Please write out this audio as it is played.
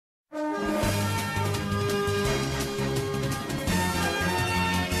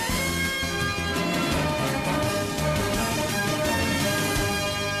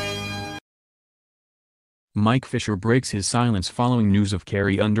Mike Fisher breaks his silence following news of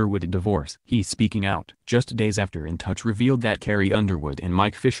Carrie Underwood's divorce. He's speaking out just days after In Touch revealed that Carrie Underwood and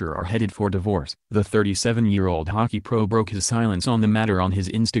Mike Fisher are headed for divorce. The 37-year-old hockey pro broke his silence on the matter on his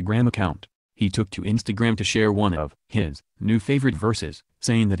Instagram account. He took to Instagram to share one of his new favorite verses,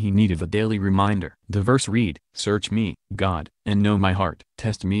 saying that he needed a daily reminder. The verse read, "Search me, God, and know my heart.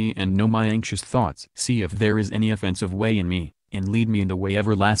 Test me and know my anxious thoughts. See if there is any offensive way in me, and lead me in the way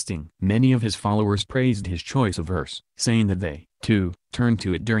everlasting." Many of his followers praised his choice of verse, saying that they, too, turned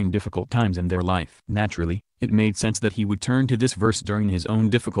to it during difficult times in their life. Naturally, it made sense that he would turn to this verse during his own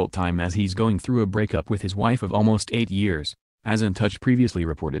difficult time as he's going through a breakup with his wife of almost 8 years. As In Touch previously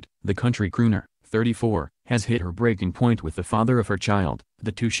reported, the country crooner, 34, has hit her breaking point with the father of her child.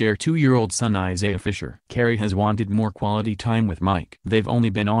 The two share 2-year-old son Isaiah Fisher. Carrie has wanted more quality time with Mike. They've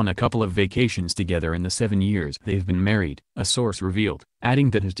only been on a couple of vacations together in the 7 years they've been married, a source revealed, adding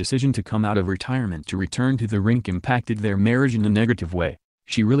that his decision to come out of retirement to return to the rink impacted their marriage in a negative way.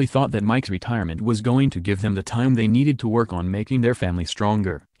 She really thought that Mike's retirement was going to give them the time they needed to work on making their family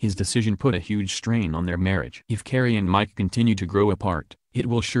stronger. His decision put a huge strain on their marriage. If Carrie and Mike continue to grow apart, it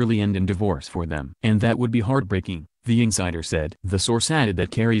will surely end in divorce for them. And that would be heartbreaking, the insider said. The source added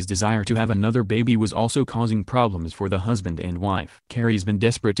that Carrie's desire to have another baby was also causing problems for the husband and wife. Carrie's been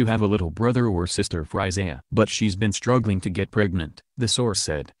desperate to have a little brother or sister for Isaiah, but she's been struggling to get pregnant. The source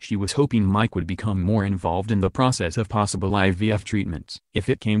said she was hoping Mike would become more involved in the process of possible IVF treatments. If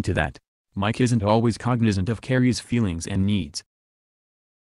it came to that, Mike isn't always cognizant of Carrie's feelings and needs.